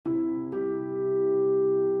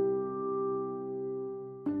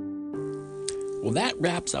Well, that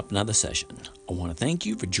wraps up another session. I want to thank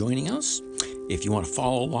you for joining us. If you want to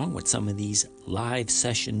follow along with some of these live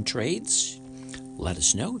session trades, let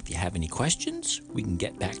us know. If you have any questions, we can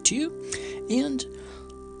get back to you. And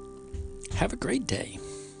have a great day.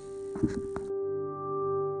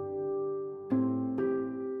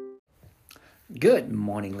 Good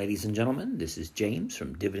morning, ladies and gentlemen. This is James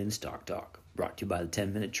from Dividend Stock Talk, brought to you by the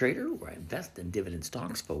 10-Minute Trader, where I invest in dividend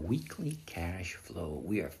stocks for weekly cash flow.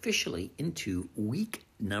 We are officially into week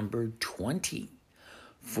number 20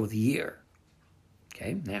 for the year.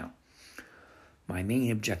 Okay, now, my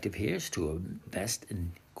main objective here is to invest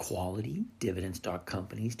in quality dividend stock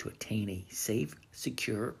companies to attain a safe,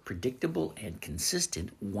 secure, predictable, and consistent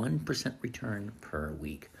 1% return per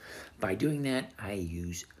week. By doing that, I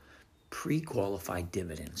use pre-qualified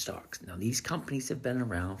dividend stocks. Now, these companies have been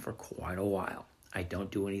around for quite a while. I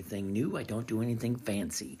don't do anything new. I don't do anything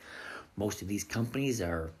fancy. Most of these companies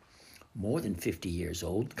are more than 50 years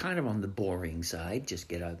old, kind of on the boring side, just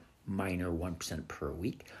get a minor 1% per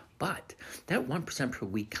week. But that 1% per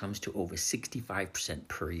week comes to over 65%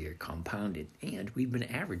 per year compounded, and we've been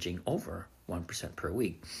averaging over 1% per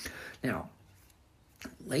week. Now,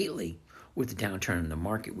 lately, with the downturn in the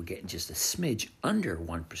market, we're getting just a smidge under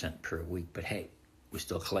 1% per week. But hey, we're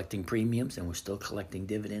still collecting premiums and we're still collecting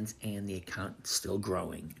dividends, and the account is still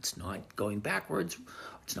growing. It's not going backwards.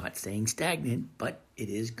 It's not staying stagnant, but it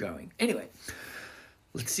is growing. Anyway,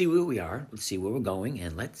 let's see where we are. Let's see where we're going,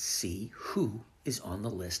 and let's see who is on the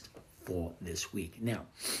list for this week. Now,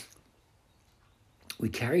 we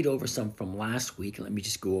carried over some from last week. Let me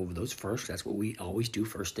just go over those first. That's what we always do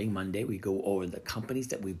first thing Monday. We go over the companies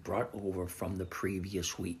that we brought over from the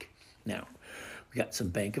previous week. Now, we got some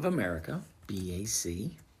Bank of America,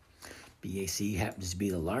 BAC. BAC happens to be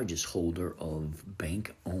the largest holder of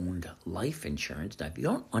bank-owned life insurance. Now, if you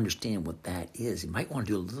don't understand what that is, you might want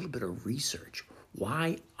to do a little bit of research.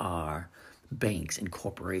 Why are banks and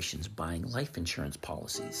corporations buying life insurance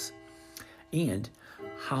policies? And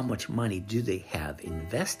how much money do they have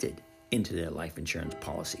invested into their life insurance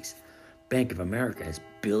policies? Bank of America has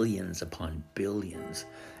billions upon billions.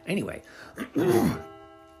 Anyway,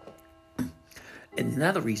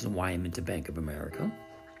 another reason why I'm into Bank of America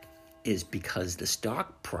is because the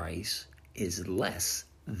stock price is less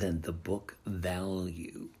than the book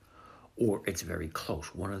value, or it's very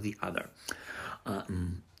close, one or the other.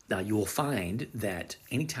 Now, you will find that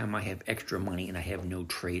anytime I have extra money and I have no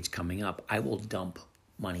trades coming up, I will dump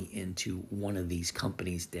money into one of these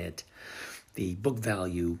companies that the book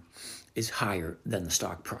value is higher than the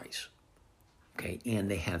stock price. Okay,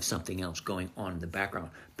 and they have something else going on in the background.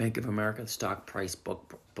 Bank of America, the stock price,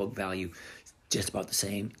 book value, just about the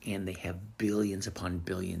same, and they have billions upon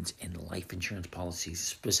billions in life insurance policies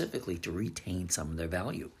specifically to retain some of their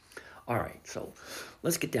value. All right, so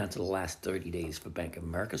let's get down to the last 30 days for Bank of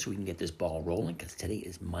America so we can get this ball rolling, because today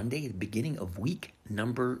is Monday, the beginning of week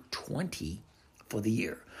number 20 for the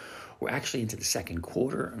year. We're actually into the second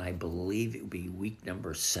quarter, and I believe it will be week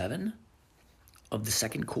number 7 of the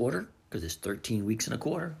second quarter, because it's 13 weeks in a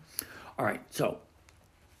quarter. All right, so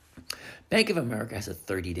Bank of America has a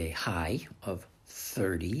 30-day high of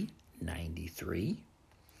 30.93.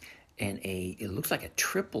 And it looks like a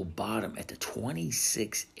triple bottom at the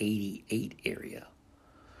 26.88 area.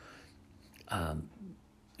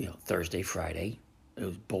 Thursday, Friday, it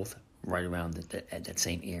was both right around at that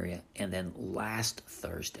same area. And then last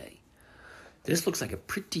Thursday, this looks like a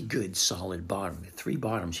pretty good solid bottom. 3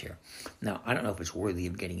 bottoms here. Now, I don't know if it's worthy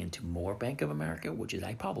of getting into more Bank of America, which is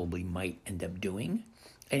I probably might end up doing.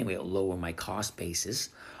 Anyway, it'll lower my cost basis,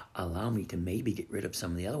 allow me to maybe get rid of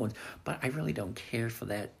some of the other ones, but I really don't care for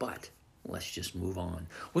that. But let's just move on.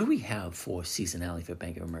 What do we have for seasonality for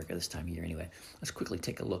Bank of America this time of year anyway? Let's quickly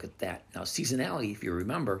take a look at that. Now, seasonality, if you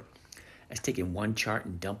remember, is taking one chart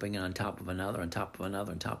and dumping it on top of another, on top of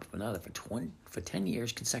another, on top of another for 10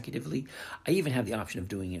 years consecutively. I even have the option of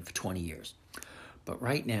doing it for 20 years. But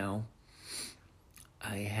right now,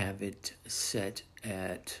 I have it set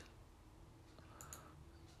at,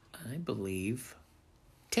 I believe,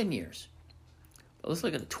 10 years. But let's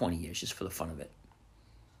look at the 20 years just for the fun of it.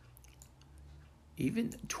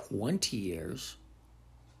 Even 20 years,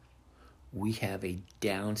 we have a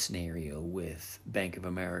down scenario with Bank of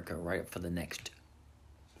America right up for the next,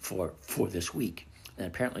 for this week. And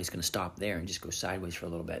apparently it's going to stop there and just go sideways for a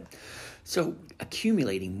little bit. So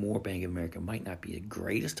accumulating more Bank of America might not be the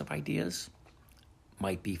greatest of ideas.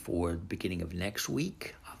 Might be for the beginning of next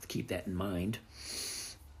week. I'll have to keep that in mind.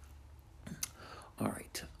 All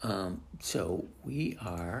right, so we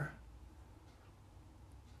are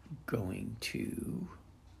going to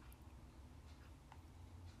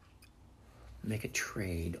make a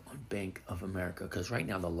trade on Bank of America, because right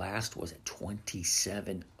now the last was at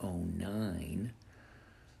 27.09.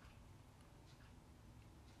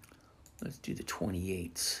 Let's do the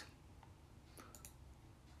 28s.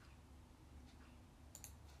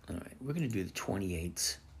 All right, we're going to do the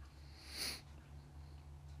 28s.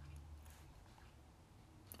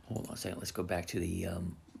 Hold on a second. Let's go back to the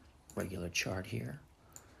regular chart here.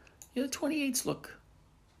 Yeah, the 28s look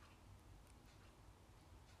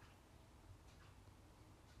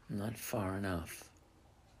not far enough.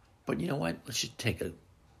 But you know what? Let's just take a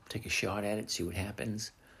shot at it, see what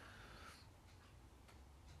happens.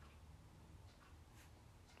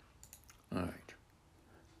 All right.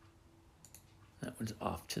 That one's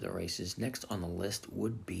off to the races. Next on the list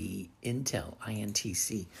would be Intel,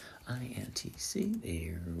 INTC. INTC,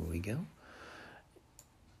 there we go.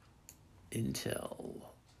 Intel.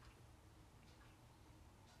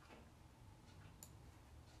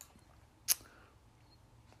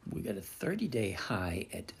 We got a 30-day high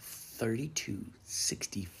at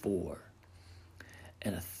 32.64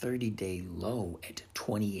 and a 30-day low at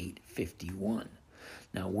 28.51.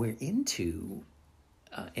 Now we're into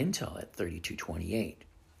Intel at 32.28,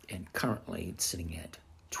 and currently it's sitting at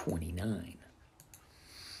 29.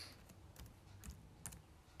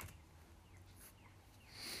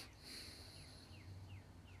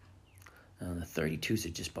 The 32s are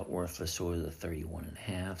just about worthless, so are the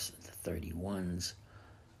 31.5s, the 31s.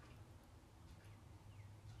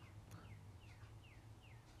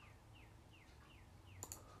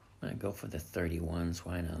 I go for the 31s,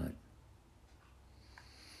 why not?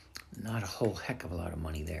 Not a whole heck of a lot of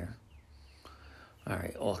money there. All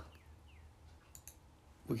right,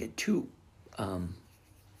 we get two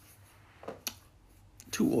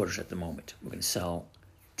orders at the moment. We're going to sell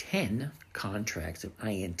 10 contracts of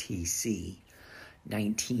INTC,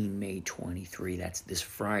 19 May 23, that's this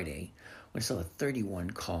Friday. We're going to sell a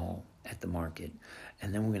 31 call at the market,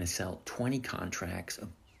 and then we're going to sell 20 contracts of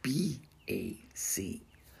BAC,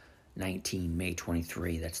 19 May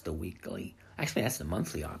 23, that's the weekly. Actually, that's the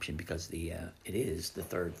monthly option because it is the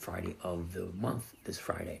third Friday of the month this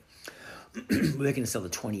Friday. We're going to sell the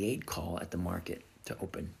 28 call at the market to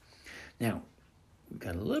open. Now, we've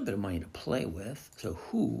got a little bit of money to play with, so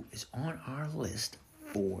who is on our list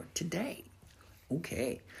for today?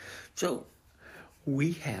 Okay, so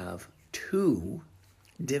we have two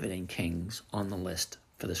Dividend Kings on the list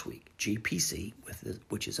for this week. GPC,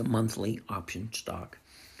 which is a monthly option stock,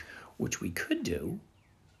 which we could do.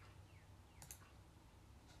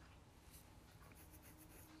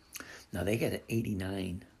 Now, they get an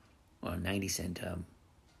 89 or 90 cent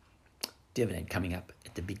dividend coming up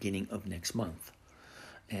at the beginning of next month.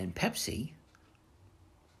 And Pepsi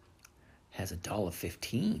has a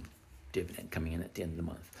 $1.15 dividend coming in at the end of the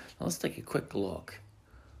month. Now, let's take a quick look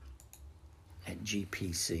at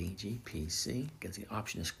GPC. GPC, because the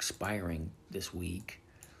option is expiring this week.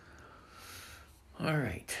 All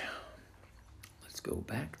right. Let's go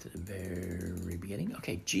back to the very beginning.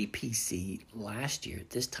 Okay, GPC last year at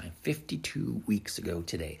this time, 52 weeks ago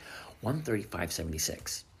today,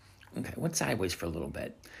 135.76. Okay, went sideways for a little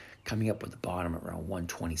bit, coming up with the bottom around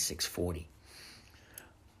 126.40.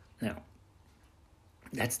 Now,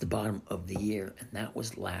 that's the bottom of the year, and that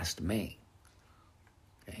was last May.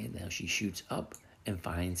 Okay, now she shoots up and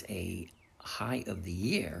finds a high of the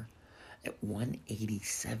year at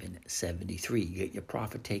 187.73. You get your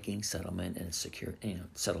profit taking, settlement, and it's secure,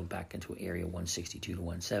 settled back into area 162 to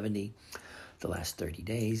 170 the last 30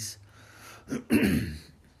 days. The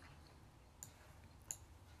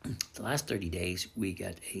last 30 days, we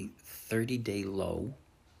got a 30-day low,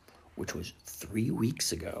 which was 3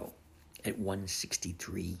 weeks ago at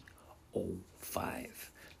 163.05.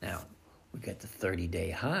 Now, we got the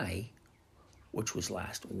 30-day high, which was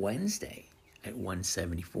last Wednesday at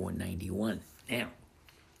 174.91. Now,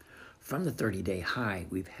 from the 30-day high,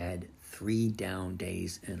 we've had 3 down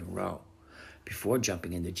days in a row. Before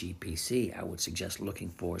jumping into GPC, I would suggest looking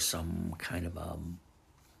for some kind of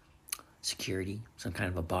security, some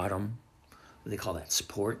kind of a bottom. They call that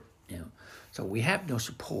support. So we have no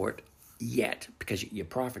support yet because you're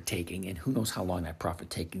profit taking, and who knows how long that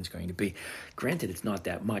profit taking is going to be. Granted, it's not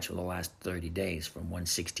that much for the last 30 days, from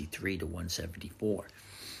 163 to 174.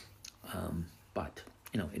 But,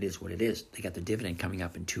 it is what it is. They got the dividend coming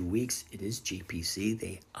up in 2 weeks. It is GPC.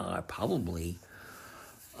 They are probably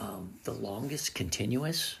the longest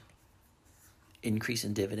continuous increase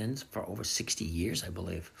in dividends for over 60 years, I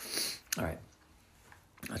believe. All right.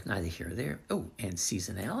 That's neither here nor there. Oh, and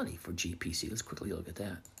seasonality for GPC. Let's quickly look at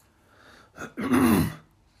that.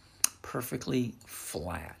 Perfectly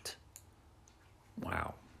flat.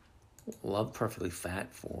 Wow. Love Perfectly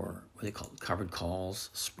Fat for what they call it, covered calls,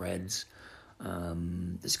 spreads.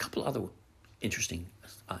 There's a couple other interesting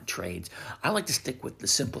trades. I like to stick with the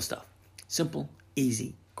simple stuff. Simple,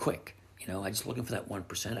 easy, quick. I'm just looking for that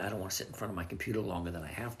 1%. I don't want to sit in front of my computer longer than I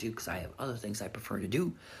have to because I have other things I prefer to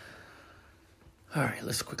do. All right,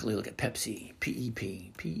 let's quickly look at Pepsi.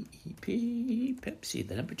 PEP. Pepsi,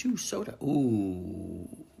 the number 2 soda. Ooh.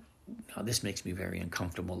 Now, this makes me very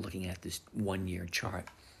uncomfortable looking at this 1-year chart.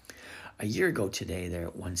 A year ago today, they're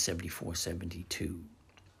at 174.72.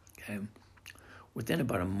 Okay? Within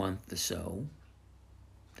about a month or so,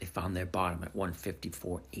 they found their bottom at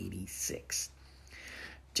 154.86.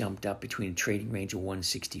 Jumped up between a trading range of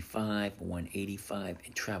 165 and 185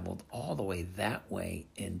 and traveled all the way that way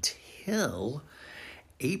until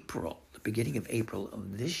April, the beginning of April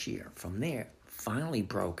of this year. From there, finally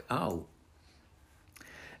broke out.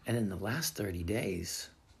 And in the last 30 days,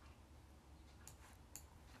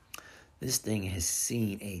 this thing has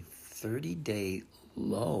seen a 30-day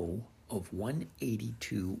low of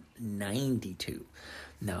 182.92.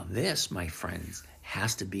 Now this, my friends,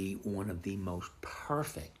 has to be one of the most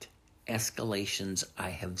perfect escalations I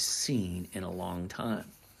have seen in a long time.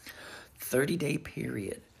 30-day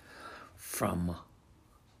period from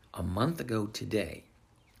a month ago today,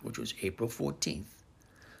 which was April 14th,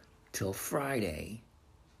 till Friday,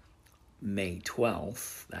 May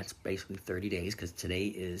 12th. That's basically 30 days because today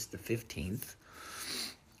is the 15th.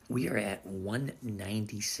 We are at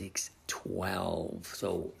 196.12.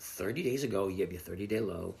 So 30 days ago, you have your 30-day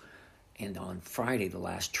low. And on Friday, the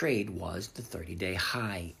last trade was the 30-day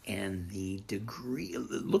high. And the degree,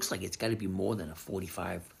 it looks like it's got to be more than a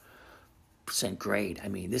 45% grade. I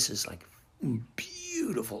mean, this is like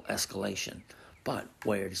beautiful escalation. But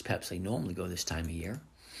where does Pepsi normally go this time of year?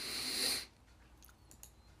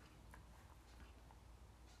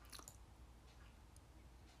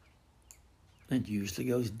 It usually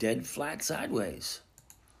goes dead flat sideways.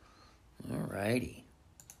 All righty.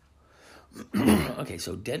 Okay,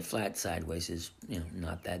 so dead flat sideways is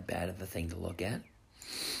not that bad of a thing to look at.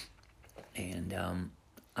 And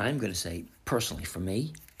I'm going to say, personally for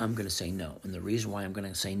me, I'm going to say no. And the reason why I'm going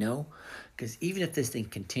to say no, because even if this thing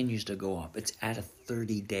continues to go up, it's at a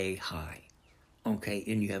 30-day high. Okay,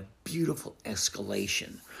 and you have beautiful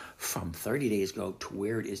escalation from 30 days ago to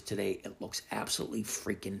where it is today. It looks absolutely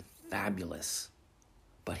freaking fabulous.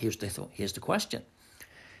 But here's the question.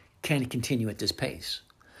 Can it continue at this pace?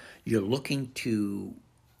 You're looking to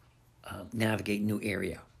navigate new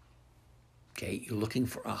area. Okay, you're looking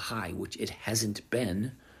for a high, which it hasn't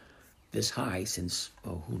been this high since,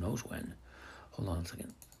 who knows when. Hold on a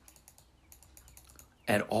second.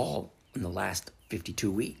 At all in the last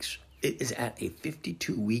 52 weeks. It is at a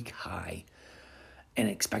 52-week high and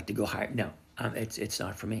expect to go higher. No, it's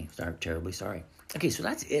not for me. Terribly sorry. Okay, so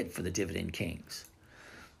that's it for the Dividend Kings.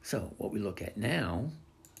 So what we look at now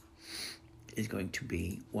is going to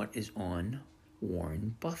be what is on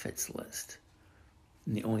Warren Buffett's list.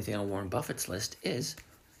 And the only thing on Warren Buffett's list is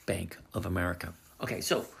Bank of America. Okay,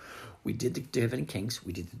 so we did the Dividend Kings.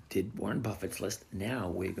 We did Warren Buffett's list. Now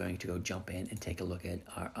we're going to go jump in and take a look at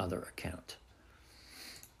our other account.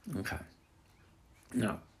 Okay.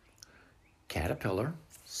 Now, Caterpillar,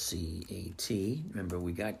 CAT. Remember,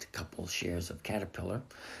 we got a couple shares of Caterpillar,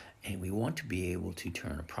 and we want to be able to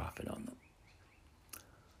turn a profit on them.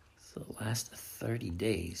 So the last 30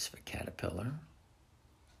 days for Caterpillar.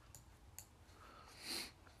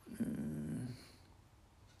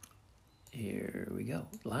 Here we go.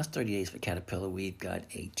 The last 30 days for Caterpillar, we've got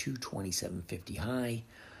a 227.50 high.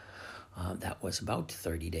 That was about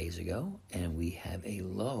 30 days ago, and we have a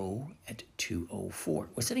low at 204.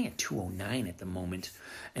 We're sitting at 209 at the moment,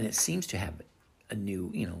 and it seems to have a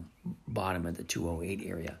new, bottom at the 208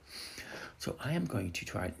 area. So I am going to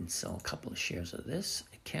try and sell a couple of shares of this.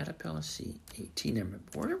 Caterpillar CAT number.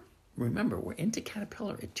 Remember, we're into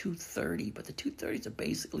Caterpillar at 230, but the 230s are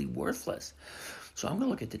basically worthless. So I'm going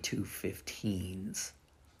to look at the 215s.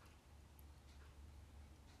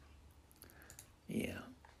 Yeah.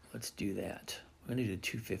 Let's do that. We're going to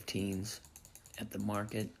do 215s at the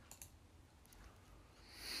market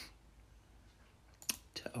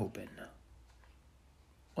to open.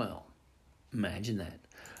 Well, imagine that.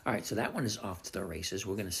 All right, so that one is off to the races.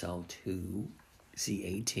 We're going to sell to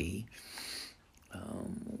CAT.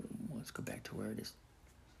 Let's go back to where it is.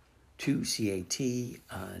 To CAT,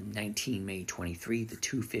 19 May 23, the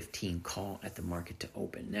 215 call at the market to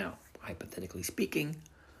open. Now, hypothetically speaking,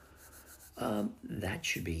 that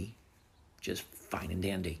should be just fine and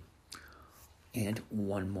dandy. And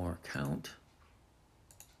one more account.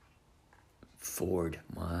 Ford,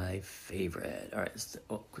 my favorite. All right, let's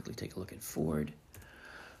quickly take a look at Ford.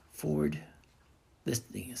 Ford, this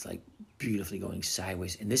thing is like beautifully going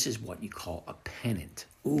sideways. And this is what you call a pennant.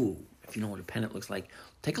 Ooh, if you know what a pennant looks like,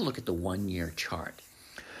 take a look at the 1-year chart.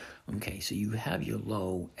 Okay, so you have your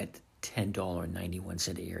low at the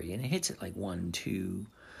 $10.91 area, and it hits it like 1, 2,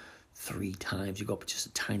 3 times. You go up just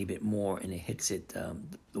a tiny bit more, and it hits it the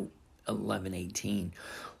 11.18.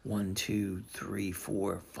 1, 2, 3,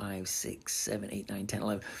 4, 5, 6, 7, 8, 9, 10,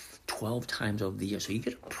 11, 12 times over the year. So you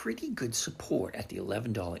get a pretty good support at the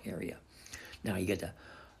 $11 area. Now you get the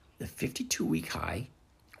 52-week high,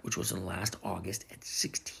 which was in last August at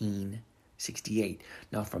 1668.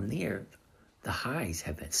 Now from there, the highs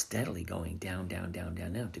have been steadily going down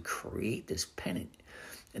to create this pennant.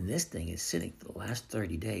 And this thing is sitting for the last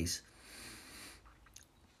 30 days.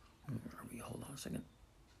 Hold on a second.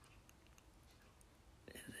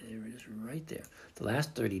 There it is right there. The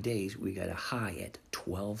last 30 days, we got a high at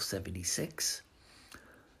 1276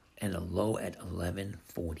 and a low at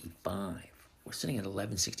 1145. We're sitting at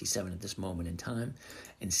 1167 at this moment in time,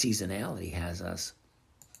 and seasonality has us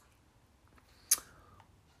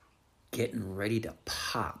getting ready to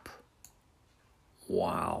pop.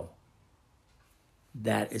 Wow.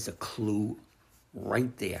 That is a clue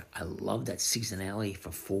right there. I love that seasonality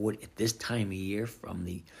for Ford at this time of year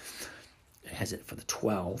it has it for the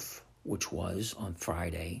 12th, which was on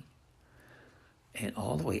Friday, and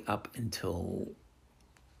all the way up until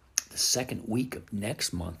the second week of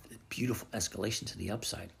next month. Beautiful escalation to the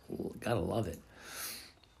upside. Gotta love it.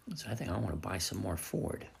 So I think I want to buy some more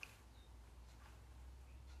Ford.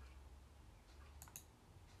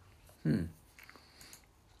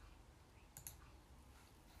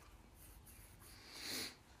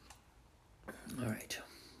 All right.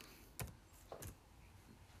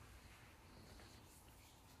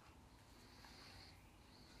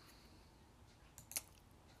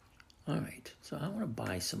 All right. So I want to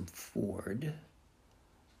buy some Ford.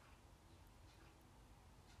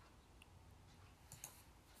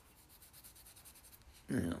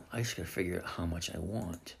 No, I just got to figure out how much I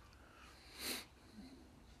want.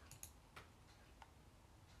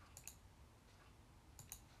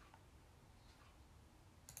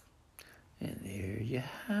 And there you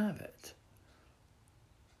have it.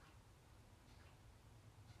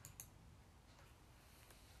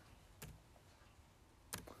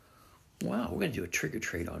 Wow, we're going to do a trigger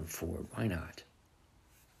trade on Ford. Why not?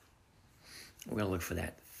 We're going to look for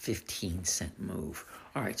that 15-cent move.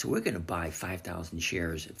 All right, so we're going to buy 5,000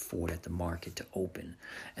 shares at Ford at the market to open.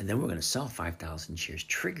 And then we're going to sell 5,000 shares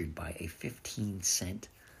triggered by a 15-cent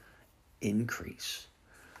increase.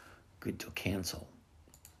 Good to cancel.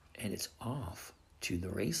 And it's off to the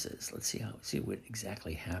races. Let's see what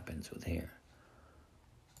exactly happens with here.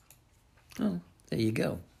 Oh, there you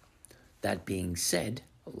go. That being said,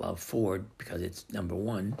 I love Ford because it's number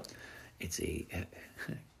one, it's a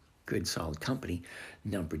good solid company.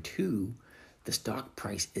 Number two, the stock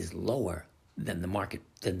price is lower than the market,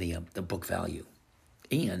 than the book value.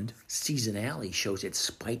 And seasonality shows it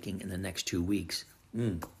spiking in the next 2 weeks.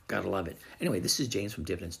 Gotta love it. Anyway, this is James from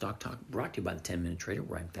Dividend Stock Talk, brought to you by the 10-Minute Trader,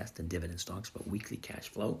 where I invest in dividend stocks for weekly cash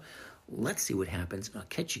flow. Let's see what happens, and I'll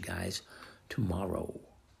catch you guys tomorrow.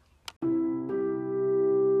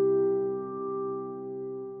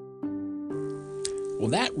 Well,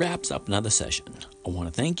 that wraps up another session. I want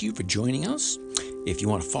to thank you for joining us. If you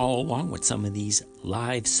want to follow along with some of these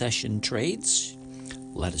live session trades,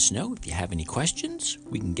 let us know. If you have any questions,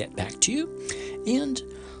 we can get back to you. And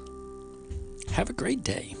have a great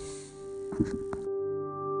day.